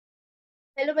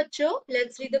Hello bachcho,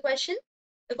 let's read the question.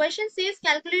 The question says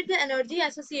calculate the energy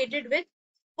associated with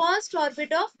first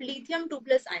orbit of lithium 2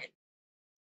 plus ion.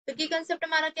 तो की concept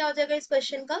हमारा क्या हो जाएगा इस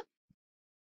क्वेश्चन का?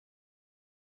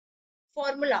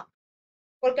 Formula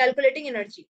for calculating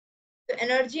energy. तो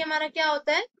एनर्जी हमारा क्या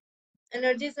होता है?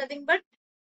 Energy is nothing but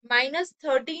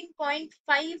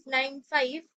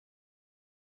 -13.595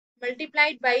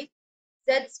 multiplied by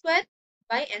z square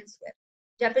by n square,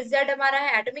 जहाँ पे z हमारा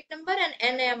है एटॉमिक नंबर एंड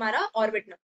n है हमारा ऑर्बिट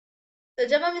नंबर. तो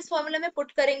जब हम इस फॉर्मूले में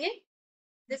पुट करेंगे,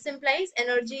 this implies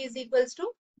energy is equals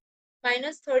to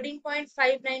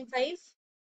 -13.595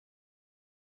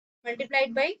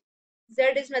 multiplied by z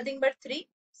is nothing but 3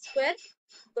 square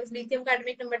because lithium का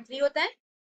एटॉमिक नंबर 3 होता है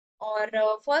और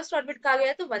फर्स्ट ऑर्बिट का आ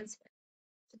गया तो 1 square.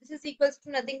 So this is equals to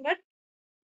nothing but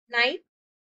 9.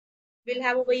 We'll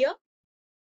have over here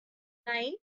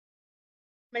 9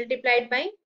 multiplied by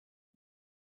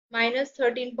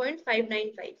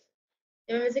 -13.595.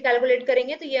 जब हम इसे कैलकुलेट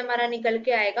करेंगे तो ये हमारा निकल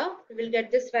के आएगा, we will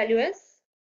get this value as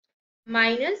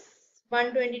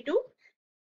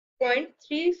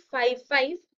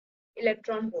 -122.355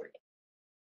 electron volt.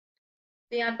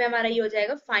 तो यहाँ पे हमारा ये हो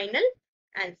जाएगा final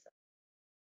answer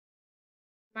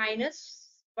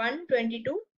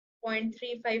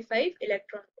 -122.355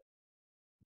 electron volt.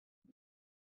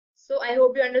 So I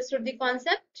hope you understood the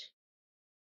concept,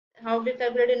 how to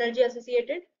calculate energy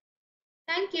associated.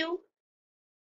 Thank you.